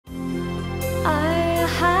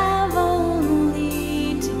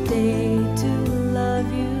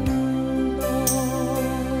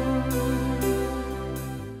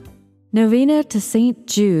Novena to St.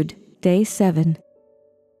 Jude, Day 7.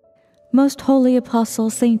 Most Holy Apostle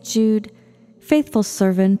St. Jude, faithful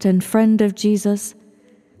servant and friend of Jesus,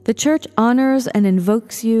 the Church honors and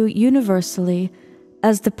invokes you universally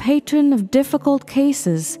as the patron of difficult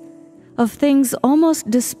cases, of things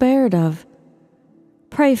almost despaired of.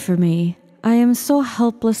 Pray for me. I am so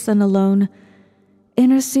helpless and alone.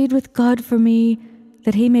 Intercede with God for me,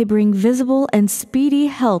 that he may bring visible and speedy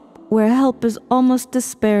help where help is almost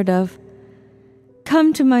despaired of.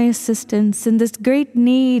 Come to my assistance in this great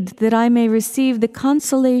need, that I may receive the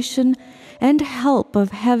consolation and help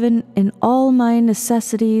of heaven in all my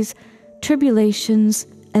necessities, tribulations,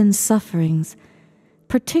 and sufferings.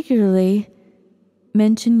 Particularly,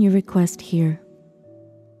 mention your request here.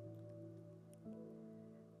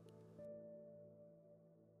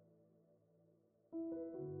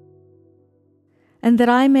 And that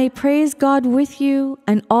I may praise God with you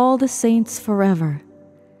and all the saints forever.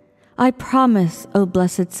 I promise, O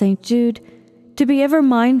blessed St. Jude, to be ever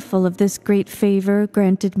mindful of this great favor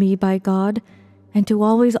granted me by God, and to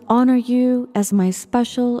always honor you as my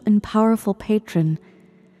special and powerful patron,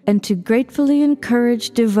 and to gratefully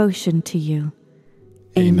encourage devotion to you.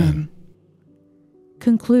 Amen.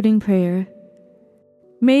 Concluding prayer.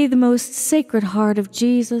 May the most sacred heart of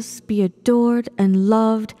Jesus be adored and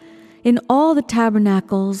loved in all the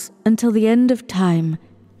tabernacles until the end of time.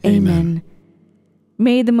 Amen.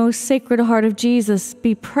 May the most sacred heart of Jesus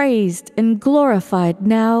be praised and glorified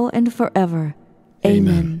now and forever.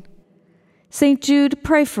 Amen. St. Jude,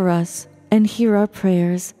 pray for us and hear our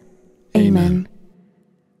prayers. Amen.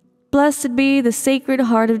 Blessed be the Sacred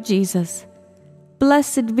Heart of Jesus.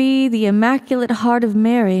 Blessed be the Immaculate Heart of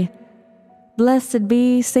Mary. Blessed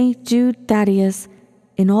be St. Jude Thaddeus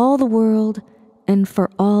in all the world and for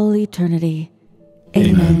all eternity.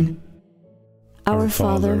 Amen. Our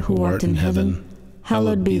Father, who art in heaven,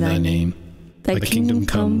 hallowed be thy name. Thy kingdom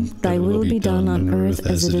come, thy will be done on earth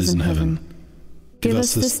as it is in heaven. Give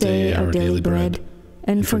us this day our daily bread,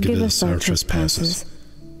 and forgive us our trespasses,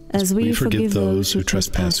 as we forgive those who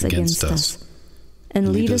trespass against us.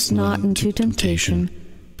 And lead us not into temptation,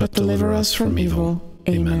 but deliver us from evil.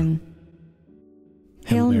 Amen.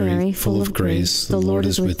 Hail Mary, full of grace, the Lord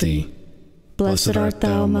is with thee. Blessed art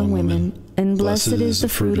thou among women, and blessed is the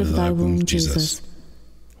fruit of thy womb, Jesus.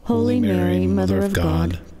 Holy Mary, Mother of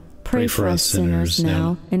God, pray for us sinners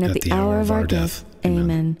now and at the hour of our death.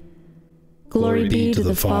 Amen. Glory be to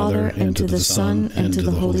the Father, and to the Son, and to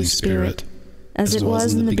the Holy Spirit, as it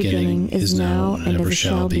was in the beginning, is now, and ever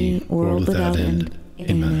shall be, world without end.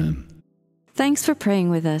 Amen. Thanks for praying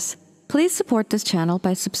with us. Please support this channel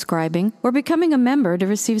by subscribing or becoming a member to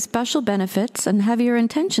receive special benefits and have your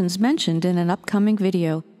intentions mentioned in an upcoming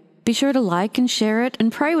video. Be sure to like and share it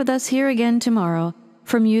and pray with us here again tomorrow.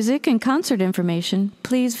 For music and concert information,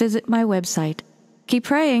 please visit my website. Keep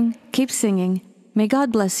praying, keep singing. May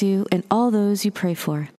God bless you and all those you pray for.